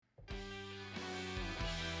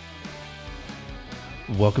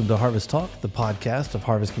Welcome to Harvest Talk, the podcast of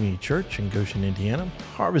Harvest Community Church in Goshen, Indiana.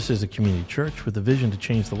 Harvest is a community church with a vision to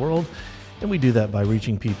change the world, and we do that by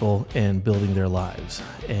reaching people and building their lives.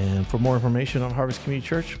 And for more information on Harvest Community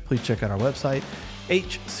Church, please check out our website,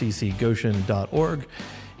 hccgoshen.org.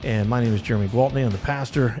 And my name is Jeremy Gwaltney. I'm the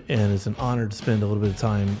pastor, and it's an honor to spend a little bit of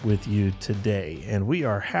time with you today. And we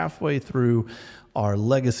are halfway through our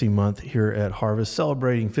Legacy Month here at Harvest,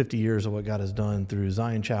 celebrating 50 years of what God has done through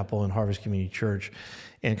Zion Chapel and Harvest Community Church,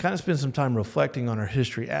 and kind of spend some time reflecting on our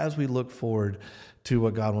history as we look forward to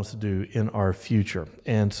what God wants to do in our future.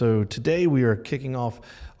 And so today we are kicking off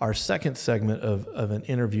our second segment of an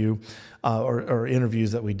interview, or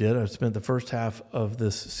interviews that we did. I spent the first half of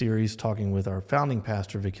this series talking with our founding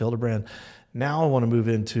pastor, Vic Hildebrand. Now I want to move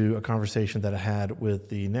into a conversation that I had with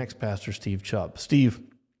the next pastor, Steve Chupp. Steve,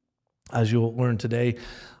 as you'll learn today,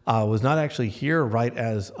 was not actually here right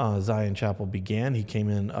as Zion Chapel began. He came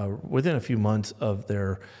in within a few months of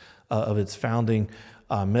its founding.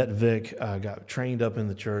 Met Vic, got trained up in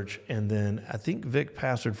the church, and then I think Vic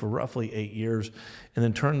pastored for roughly 8 years, and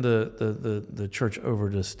then turned the church over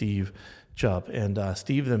to Steve Chupp. And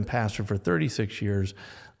Steve then pastored for 36 years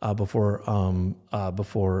before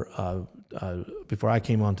I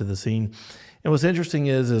came onto the scene. And what's interesting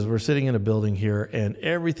is we're sitting in a building here, and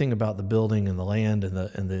everything about the building and the land and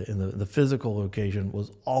the physical location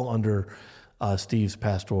was all under Steve's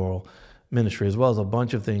pastoral ministry, as well as a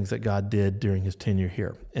bunch of things that God did during his tenure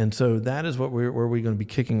here. And so that is where we're going to be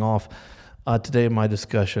kicking off today in my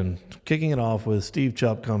discussion. Kicking it off with Steve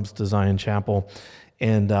Chupp comes to Zion Chapel,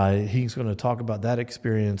 and he's going to talk about that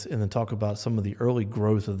experience and then talk about some of the early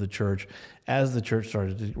growth of the church as the church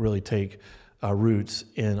started to really take roots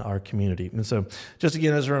in our community. And so just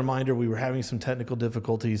again, as a reminder, we were having some technical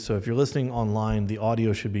difficulties. So if you're listening online, the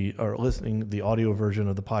audio version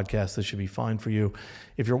of the podcast, this should be fine for you.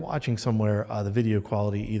 If you're watching somewhere, the video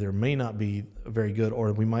quality either may not be very good,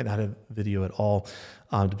 or we might not have video at all,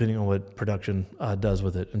 depending on what production does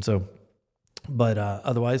with it. And so, but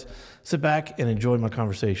otherwise, sit back and enjoy my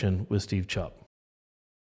conversation with Steve Chupp.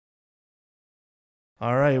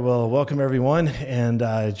 All right, well, welcome everyone, and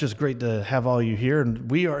it's just great to have all you here. And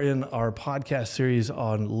we are in our podcast series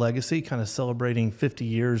on legacy, kind of celebrating 50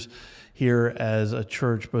 years here as a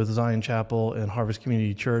church, both Zion Chapel and Harvest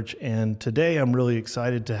Community Church. And today I'm really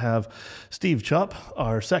excited to have Steve Chupp,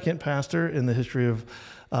 our second pastor in the history of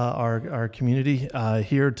our community,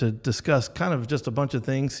 here to discuss kind of just a bunch of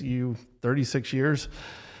things. 36 years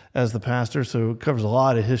as the pastor, so it covers a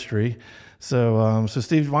lot of history. So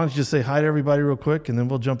Steve, why don't you just say hi to everybody real quick, and then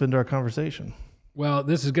we'll jump into our conversation. Well,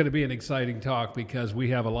 this is going to be an exciting talk because we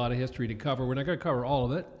have a lot of history to cover. We're not going to cover all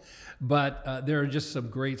of it, but there are just some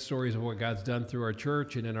great stories of what God's done through our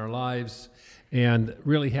church and in our lives, and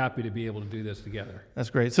really happy to be able to do this together. That's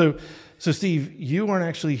great. So Steve, you weren't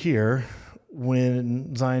actually here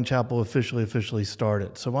when Zion Chapel officially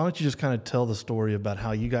started. So why don't you just kind of tell the story about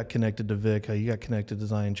how you got connected to Vic, how you got connected to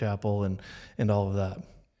Zion Chapel, and all of that.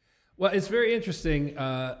 Well, it's very interesting.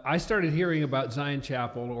 I started hearing about Zion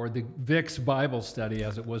Chapel, or the Vic's Bible study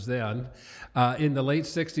as it was then, in the late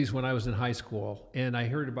 60s when I was in high school. And I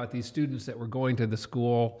heard about these students that were going to the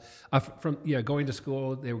school, going to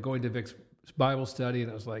school. They were going to Vic's Bible study,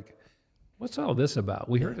 and I was like, what's all this about?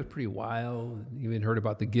 We heard it pretty wild, even heard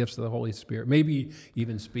about the gifts of the Holy Spirit, maybe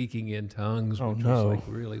even speaking in tongues, which was like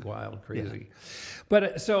really wild, crazy. Yeah.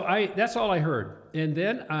 But so that's all I heard. And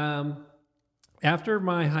then after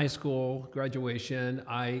my high school graduation,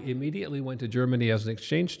 I immediately went to Germany as an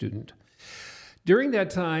exchange student. During that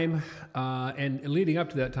time, and leading up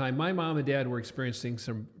to that time, my mom and dad were experiencing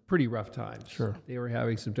some pretty rough times. Sure. They were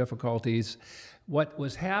having some difficulties. What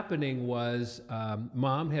was happening was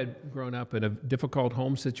mom had grown up in a difficult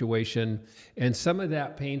home situation, and some of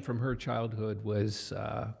that pain from her childhood was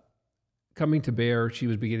coming to bear. She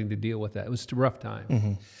was beginning to deal with that. It was a rough time.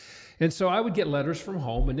 Mm-hmm. And so I would get letters from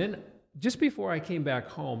home, and then just before I came back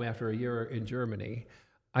home after a year in Germany,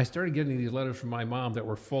 I started getting these letters from my mom that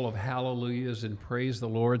were full of hallelujahs and praise the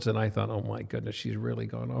Lords, and I thought, oh my goodness, she's really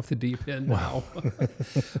gone off the deep end now.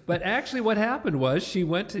 But actually what happened was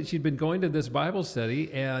she'd been going to this Bible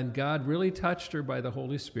study, and God really touched her by the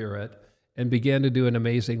Holy Spirit and began to do an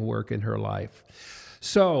amazing work in her life.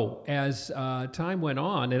 So as time went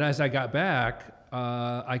on, and as I got back,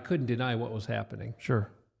 I couldn't deny what was happening.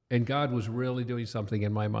 Sure. And God was really doing something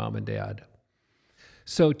in my mom and dad.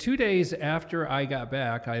 So 2 days after I got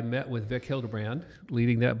back, I met with Vic Hildebrand,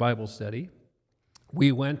 leading that Bible study.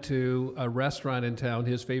 we went to a restaurant in town,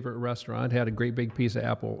 his favorite restaurant, had a great big piece of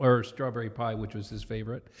apple or strawberry pie, which was his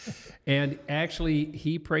favorite. And actually,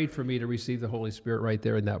 he prayed for me to receive the Holy Spirit right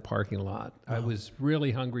there in that parking lot. I was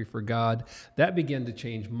really hungry for God. That began to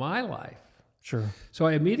change my life. Sure. So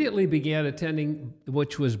I immediately began attending,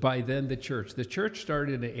 which was by then the church. The church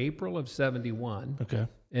started in April of 71. Okay.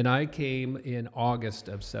 And I came in August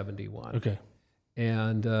of 71. Okay.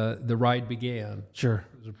 And the ride began. Sure.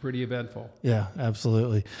 It was pretty eventful. Yeah,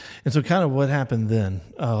 absolutely. And so kind of what happened then,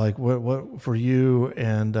 like what for you,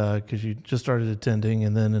 and because you just started attending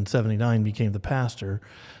and then in 79 became the pastor.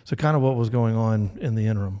 So kind of what was going on in the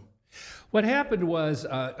interim? What happened was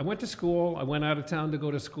I went to school. I went out of town to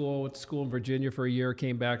go to school. Went to school in Virginia for a year,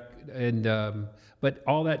 came back. And but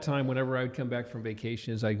all that time, whenever I would come back from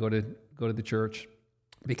vacations, I'd go to the church,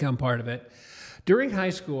 become part of it. During high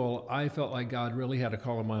school, I felt like God really had a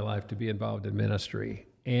call in my life to be involved in ministry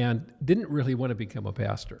and didn't really want to become a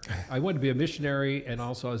pastor. I wanted to be a missionary, and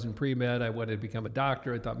also I was in pre-med. I wanted to become a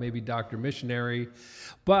doctor. I thought maybe doctor missionary.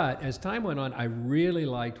 But as time went on, I really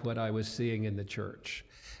liked what I was seeing in the church.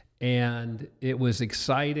 And it was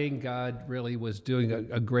exciting. God really was doing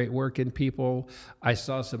a great work in people. I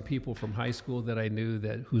saw some people from high school that I knew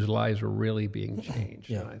whose lives were really being changed.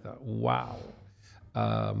 Yeah. And I thought, wow.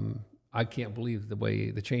 I can't believe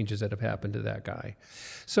the changes that have happened to that guy.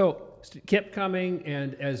 So kept coming,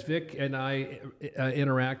 and as Vic and I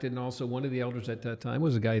interacted, and also one of the elders at that time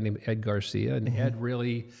was a guy named Ed Garcia, and Ed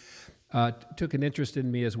really took an interest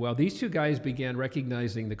in me as well. These two guys began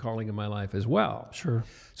recognizing the calling in my life as well. Sure.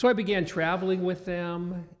 So I began traveling with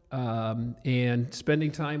them and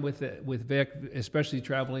spending time with Vic, especially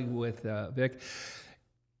traveling with Vic.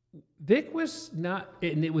 Vic was not,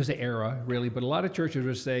 and it was an era really, but a lot of churches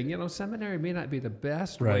were saying, seminary may not be the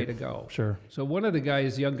best way to go. Sure. So one of the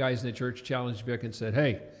young guys in the church challenged Vic and said,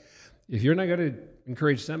 hey, if you're not going to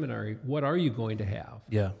encourage seminary, what are you going to have?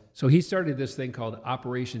 Yeah. So he started this thing called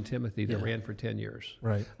Operation Timothy that ran for 10 years.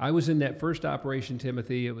 Right. I was in that first Operation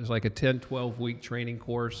Timothy. It was like a 10, 12-week training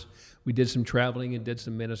course. We did some traveling and did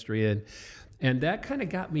some ministry. And that kind of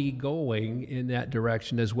got me going in that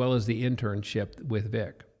direction, as well as the internship with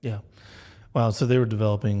Vic. Yeah. Wow. So they were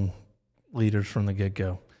developing leaders from the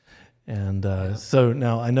get-go. And so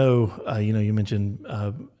now I know, you mentioned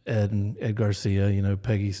Ed Garcia.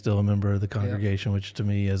 Peggy's still a member of the congregation, which to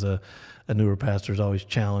me as a newer pastor is always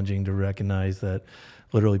challenging to recognize that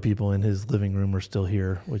literally people in his living room are still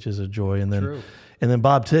here, which is a joy. And then, True. And then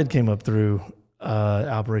Bob Tidd came up through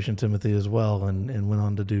Operation Timothy as well, and went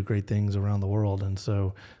on to do great things around the world. And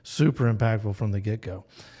so super impactful from the get-go.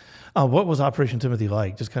 What was Operation Timothy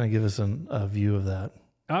like? Just kind of give us a view of that.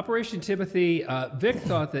 Operation Timothy, Vic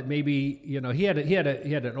thought that maybe, he had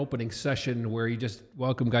an opening session where he just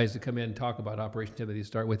welcomed guys to come in and talk about Operation Timothy to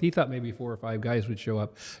start with. He thought maybe 4 or 5 guys would show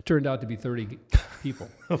up. Turned out to be 30 people.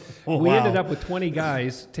 We ended up with 20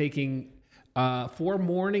 guys taking 4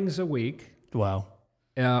 mornings a week. Wow.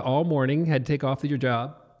 All morning, had to take off your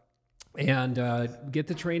job and get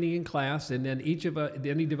the training in class. And then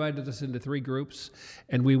then he divided us into 3 groups,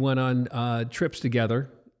 and we went on trips together.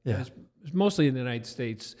 Yeah. Mostly in the United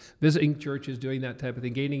States, visiting churches, doing that type of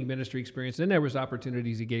thing, gaining ministry experience. Then there was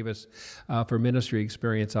opportunities he gave us for ministry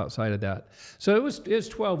experience outside of that. So it was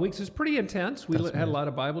 12 weeks. It was pretty intense. We had a lot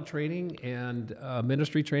of Bible training and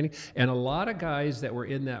ministry training, and a lot of guys that were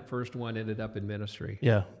in that first one ended up in ministry.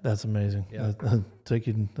 Yeah, that's amazing. Yeah.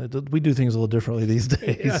 We do things a little differently these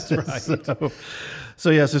days. Yeah, that's right.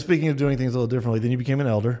 So speaking of doing things a little differently, then you became an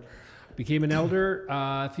elder. Became an elder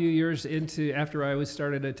a few years after I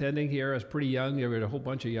started attending here. I was pretty young. There were a whole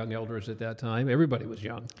bunch of young elders at that time. Everybody was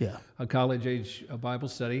young. Yeah. A college-age Bible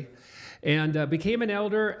study. And became an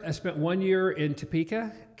elder. I spent 1 year in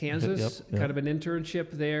Topeka, Kansas, Yep. kind of an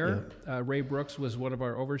internship there. Ray Brooks was one of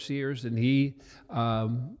our overseers, and we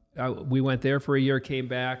went there for a year, came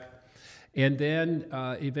back, and then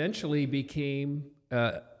eventually became...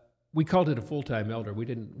 we called it a full-time elder. We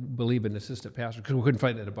didn't believe in assistant pastor because we couldn't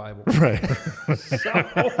find it in the Bible. Right. So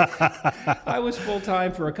I was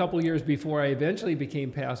full-time for a couple of years before I eventually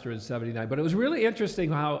became pastor in 79. But it was really interesting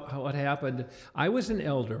how it happened. I was an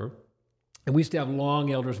elder, and we used to have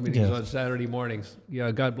long elders meetings on Saturday mornings.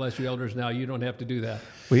 God bless you, elders. Now you don't have to do that.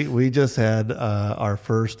 We just had our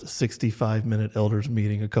first 65-minute elders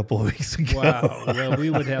meeting a couple of weeks ago. Wow. Well, we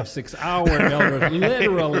would have 6-hour elders,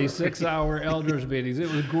 literally 6-hour elders meetings. It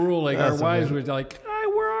was grueling. Our wives were like, "Hi,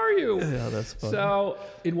 where are you?" Yeah, that's funny. So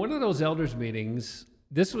in one of those elders meetings,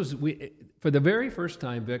 for the very first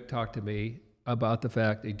time, Vic talked to me about the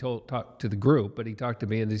fact he talked to the group, but he talked to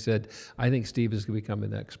me and he said, "I think Steve is going to become the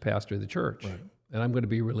next pastor of the church, and I'm going to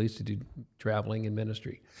be released to do traveling and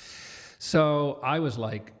ministry." So I was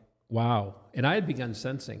like, wow. And I had begun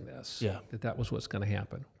sensing this, Yeah. that was what's going to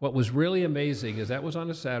happen. What was really amazing is that was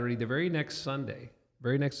on a Saturday. The very next Sunday,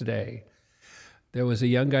 very next day, there was a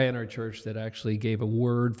young guy in our church that actually gave a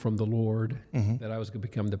word from the Lord that I was going to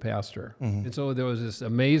become the pastor. And so there was this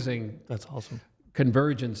amazing That's awesome.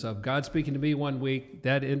 convergence of God speaking to me one week.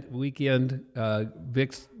 That weekend,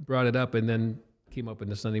 Vic brought it up and then came up in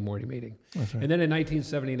the Sunday morning meeting. That's right. And then in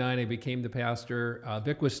 1979, I became the pastor.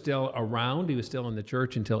 Vic was still around. He was still in the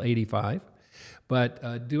church until 85,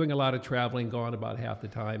 but doing a lot of traveling, gone about half the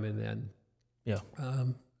time. And then Yeah.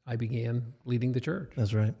 I began leading the church.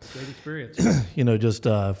 That's right. Great experience. Just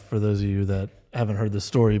for those of you that haven't heard this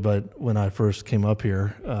story, but when I first came up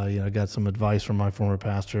here, I got some advice from my former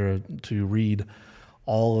pastor to read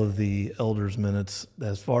all of the elders' minutes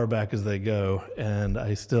as far back as they go. And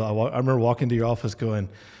I remember walking to your office going,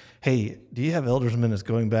 hey, do you have elders' minutes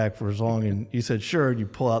going back for as long? And you said, sure. And you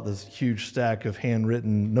pull out this huge stack of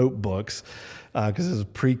handwritten notebooks because it was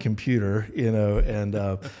pre-computer, and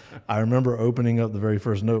I remember opening up the very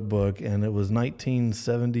first notebook, and it was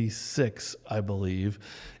 1976, I believe,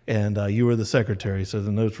 and you were the secretary, so the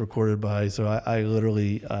notes recorded by, so I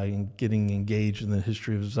literally, getting engaged in the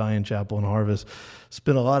history of Zion Chapel and Harvest,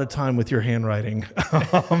 spent a lot of time with your handwriting,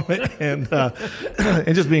 and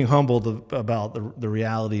just being humbled about the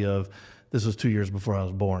reality of this was 2 years before I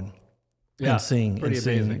was born. Yeah, and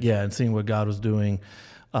seeing what God was doing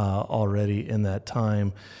already in that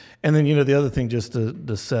time. And then, the other thing, just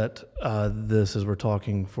to set this as we're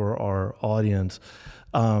talking for our audience,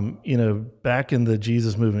 back in the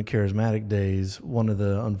Jesus Movement charismatic days, one of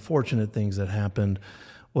the unfortunate things that happened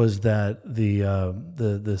was that the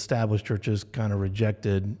established churches kind of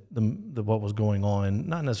rejected what was going on,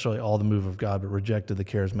 not necessarily all the move of God, but rejected the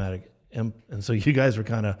charismatic. And so you guys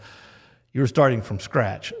were you were starting from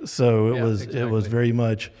scratch. So it was very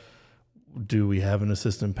much, do we have an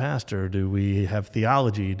assistant pastor? Do we have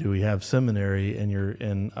theology? Do we have seminary?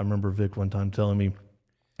 And I remember Vic one time telling me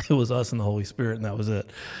it was us and the Holy Spirit, and that was it.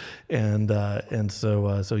 And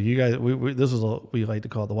so you guys, this was we like to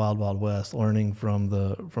call it the Wild Wild West, learning from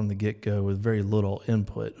the get go with very little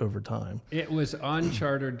input over time. It was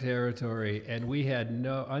uncharted territory, and we had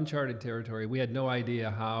no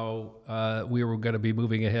idea how we were going to be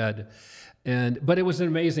moving ahead. But it was an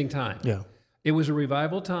amazing time. Yeah. It was a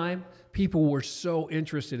revival time. People were so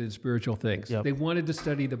interested in spiritual things. Yep. They wanted to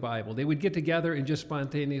study the Bible. They would get together and just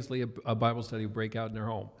spontaneously a Bible study would break out in their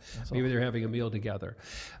home. Maybe they're having a meal together.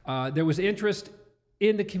 There was interest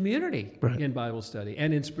in the community in Bible study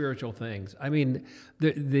and in spiritual things. I mean,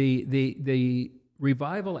 the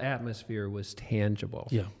revival atmosphere was tangible.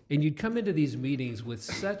 Yeah. And you'd come into these meetings with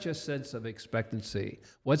such a sense of expectancy.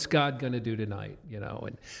 What's God going to do tonight?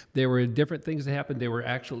 And there were different things that happened. There were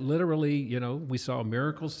literally, we saw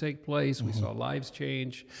miracles take place. We saw lives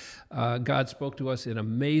change. God spoke to us in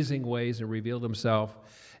amazing ways and revealed himself.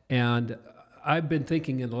 And I've been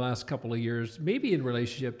thinking in the last couple of years, maybe in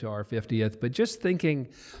relationship to our 50th, but just thinking,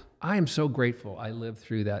 I am so grateful I lived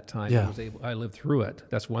through that time. Yeah. I lived through it.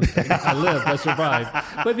 That's one thing. I survived.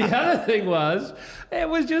 But the other thing was, it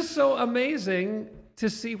was just so amazing to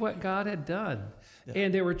see what God had done. Yeah.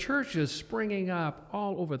 And there were churches springing up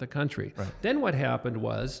all over the country. Right. Then what happened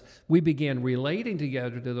was we began relating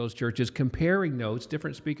together to those churches, comparing notes.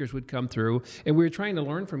 Different speakers would come through, and we were trying to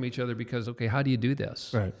learn from each other because, okay, how do you do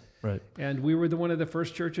this? Right. Right. And we were one of the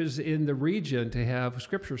first churches in the region to have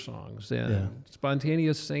scripture songs and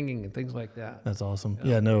spontaneous singing and things like that. That's awesome.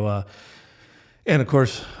 And of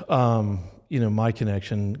course, my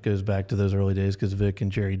connection goes back to those early days because Vic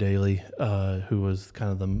and Jerry Daly, who was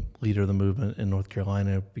kind of the leader of the movement in North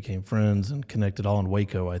Carolina, became friends and connected all in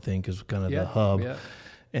Waco, I think, is kind of the hub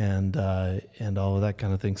and all of that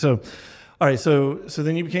kind of thing. So, all right, so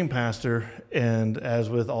then you became pastor, and as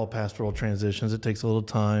with all pastoral transitions, it takes a little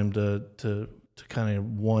time to kind of,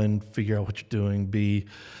 one, figure out what you're doing,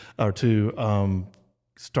 two,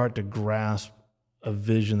 start to grasp a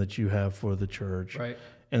vision that you have for the church, right?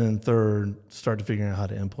 And then third, start to figure out how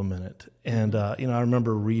to implement it. And I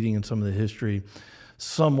remember reading in some of the history,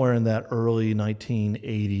 somewhere in that early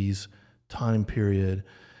 1980s time period,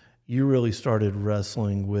 you really started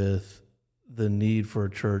wrestling with the need for a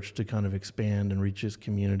church to kind of expand and reach its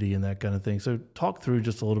community and that kind of thing. So talk through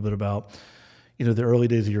just a little bit about, the early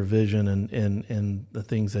days of your vision and the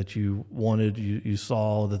things that you wanted, you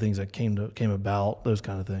saw, the things that came about, those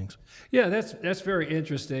kind of things. Yeah, that's very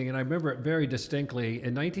interesting. And I remember it very distinctly.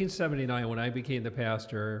 In 1979, when I became the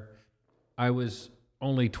pastor, I was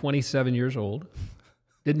only 27 years old,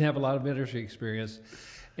 didn't have a lot of ministry experience.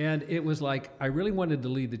 And it was like, I really wanted to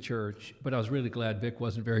lead the church, but I was really glad Vic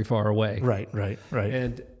wasn't very far away. Right.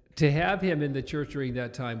 And to have him in the church during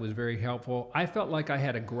that time was very helpful. I felt like I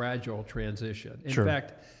had a gradual transition. In Sure.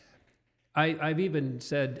 fact, I've even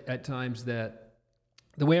said at times that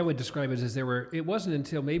the way I would describe it is it wasn't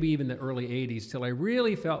until maybe even the early 80s till I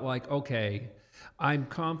really felt like, okay, I'm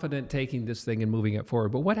confident taking this thing and moving it forward.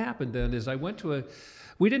 But what happened then is I went to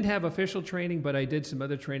we didn't have official training, but I did some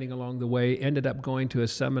other training along the way, ended up going to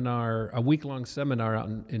a week-long seminar out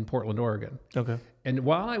in Portland, Oregon. Okay. And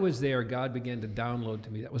while I was there, God began to download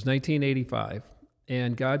to me. That was 1985.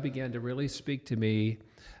 And God began to really speak to me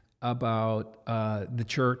about the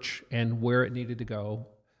church and where it needed to go.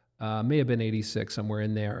 May have been 86, somewhere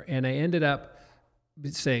in there. And I ended up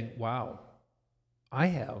saying, wow, I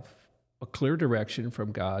have a clear direction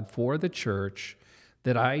from God for the church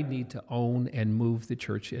that I need to own and move the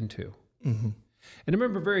church into. Mm-hmm. And I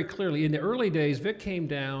remember very clearly, in the early days, Vic came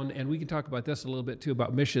down, and we can talk about this a little bit too,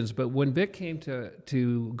 about missions, but when Vic came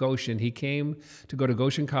to Goshen, he came to go to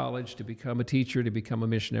Goshen College to become a teacher, to become a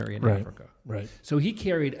missionary in Africa. Right. So he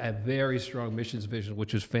carried a very strong missions vision,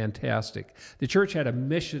 which was fantastic. The church had a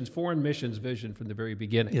foreign missions vision from the very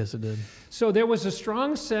beginning. Yes, it did. So there was a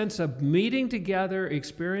strong sense of meeting together,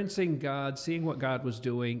 experiencing God, seeing what God was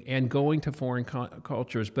doing, and going to foreign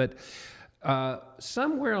cultures. But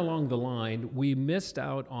somewhere along the line, we missed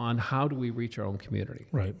out on how do we reach our own community.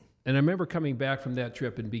 Right. And I remember coming back from that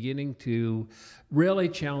trip and beginning to really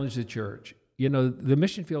challenge the church. You know, the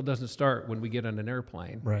mission field doesn't start when we get on an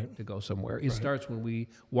airplane to go somewhere. It starts when we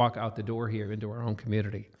walk out the door here into our own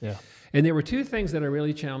community. Yeah. And there were two things that I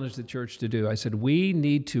really challenged the church to do. I said, we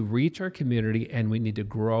need to reach our community and we need to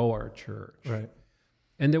grow our church. Right.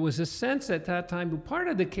 And there was a sense at that time, part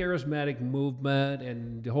of the charismatic movement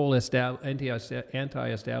and the whole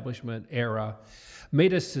anti-establishment era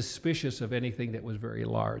made us suspicious of anything that was very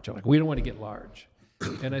large. Like, we don't want to get large.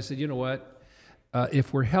 And I said, you know what?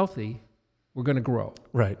 If we're healthy, we're going to grow.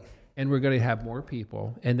 Right. And we're going to have more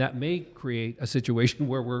people. And that may create a situation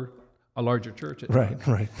where we're a larger church. Right.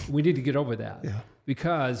 We need to get over that. Yeah.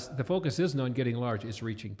 Because the focus isn't on getting large, it's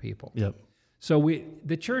reaching people. Yep. So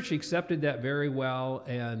the church accepted that very well,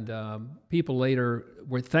 and people later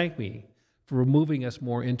thanked me for moving us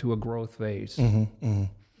more into a growth phase. Mm-hmm, mm-hmm.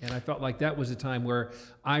 And I felt like that was a time where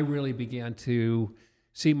I really began to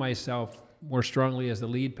see myself more strongly as the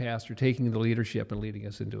lead pastor, taking the leadership and leading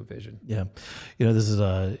us into a vision. Yeah. You know, this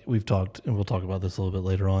is, we've talked, and we'll talk about this a little bit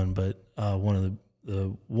later on, but one of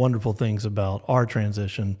the wonderful things about our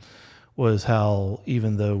transition was how,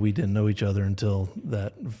 even though we didn't know each other until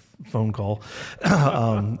that phone call,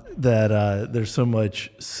 that there's so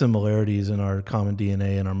much similarities in our common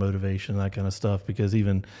DNA and our motivation, that kind of stuff. Because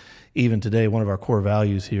even today, one of our core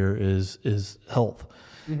values here is health.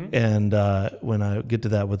 Mm-hmm. And when I get to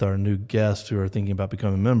that with our new guests who are thinking about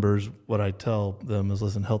becoming members, what I tell them is,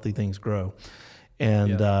 listen, healthy things grow.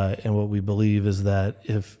 And what we believe is that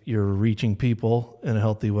if you're reaching people in a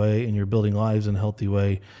healthy way and you're building lives in a healthy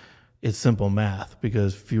way, it's simple math,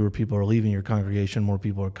 because fewer people are leaving your congregation, more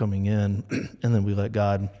people are coming in, and then we let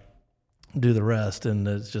God do the rest. And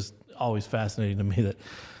it's just always fascinating to me that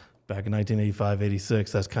back in 1985,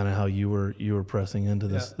 86, that's kind of how you were pressing into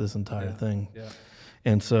this entire thing. Yeah.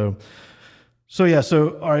 And so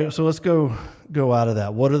all right, so let's go out of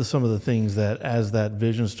that. What are some of the things that, as that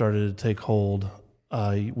vision started to take hold,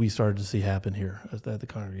 we started to see happen here at the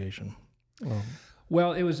congregation?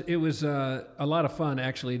 Well, it was a lot of fun,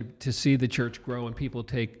 actually, to see the church grow and people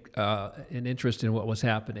take an interest in what was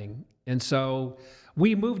happening. And so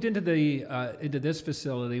we moved into this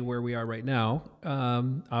facility where we are right now,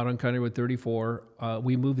 out on County Road 34.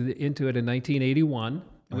 We moved into it in 1981.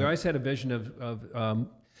 And we always had a vision of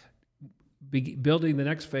building the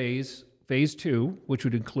next phase 2, which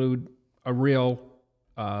would include a real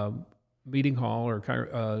meeting hall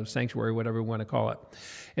or sanctuary, whatever we want to call it.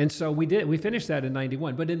 And so we finished that in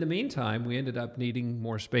 91. But in the meantime, we ended up needing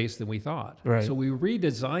more space than we thought. Right. So we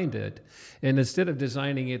redesigned it. And instead of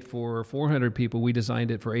designing it for 400 people, we designed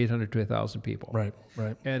it for 800 to 1,000 people. Right.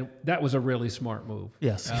 And that was a really smart move.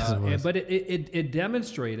 Yes, it was. But it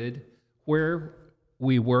demonstrated where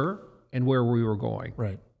we were and where we were going.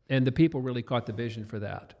 Right. And the people really caught the vision for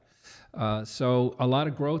that. So a lot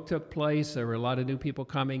of growth took place. There were a lot of new people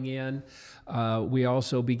coming in. We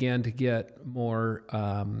also began to get more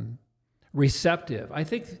receptive. I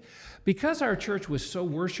think because our church was so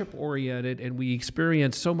worship-oriented and we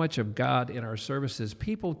experienced so much of God in our services,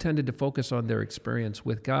 people tended to focus on their experience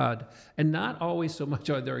with God and not always so much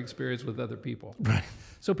on their experience with other people. Right.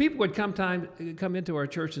 So people would come into our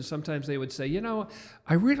church, and sometimes they would say,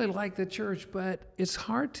 I really like the church, but it's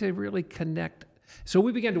hard to really connect. So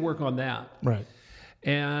we began to work on that. Right.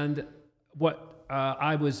 And what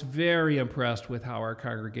I was very impressed with how our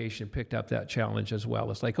congregation picked up that challenge as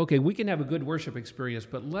well. It's like, okay, we can have a good worship experience,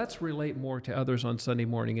 but let's relate more to others on Sunday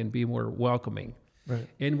morning and be more welcoming. Right.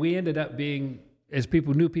 And we ended up being, as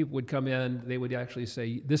people would come in, they would actually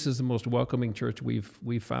say, "This is the most welcoming church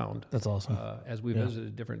we've found." That's awesome. As we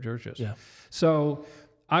visited different churches. Yeah. So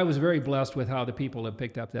I was very blessed with how the people have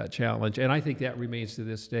picked up that challenge, and I think that remains to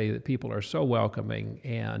this day, that people are so welcoming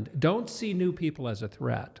and don't see new people as a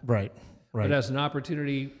threat. Right. Right. But as an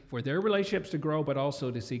opportunity for their relationships to grow, but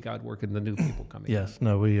also to see God work in the new people coming. Yes.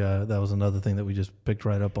 No, we that was another thing that we just picked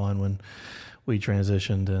right up on when we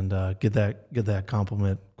transitioned, and get that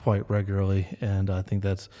compliment quite regularly, and I think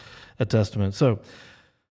that's a testament. So,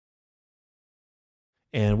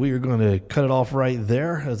 and we are going to cut it off right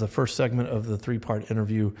there as the first segment of the 3-part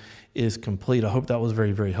interview is complete. I hope that was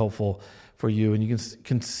very, very helpful for you, and you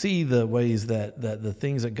can see the ways that the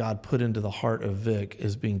things that God put into the heart of Vic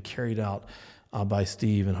is being carried out by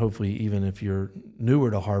Steve, and hopefully even if you're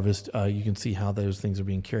newer to Harvest, you can see how those things are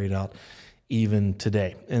being carried out even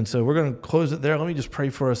today. And so we're going to close it there. Let me just pray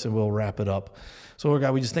for us and we'll wrap it up. So Lord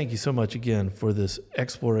God, we just thank you so much again for this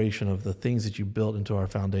exploration of the things that you built into our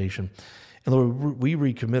foundation. And Lord, we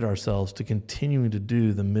recommit ourselves to continuing to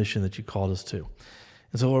do the mission that you called us to.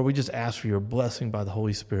 And so, Lord, we just ask for your blessing by the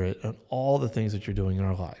Holy Spirit on all the things that you're doing in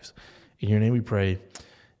our lives. In your name we pray,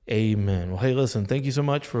 amen. Well, hey, listen, thank you so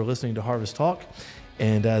much for listening to Harvest Talk.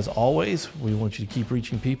 And as always, we want you to keep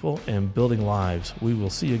reaching people and building lives. We will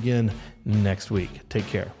see you again next week. Take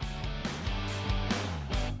care.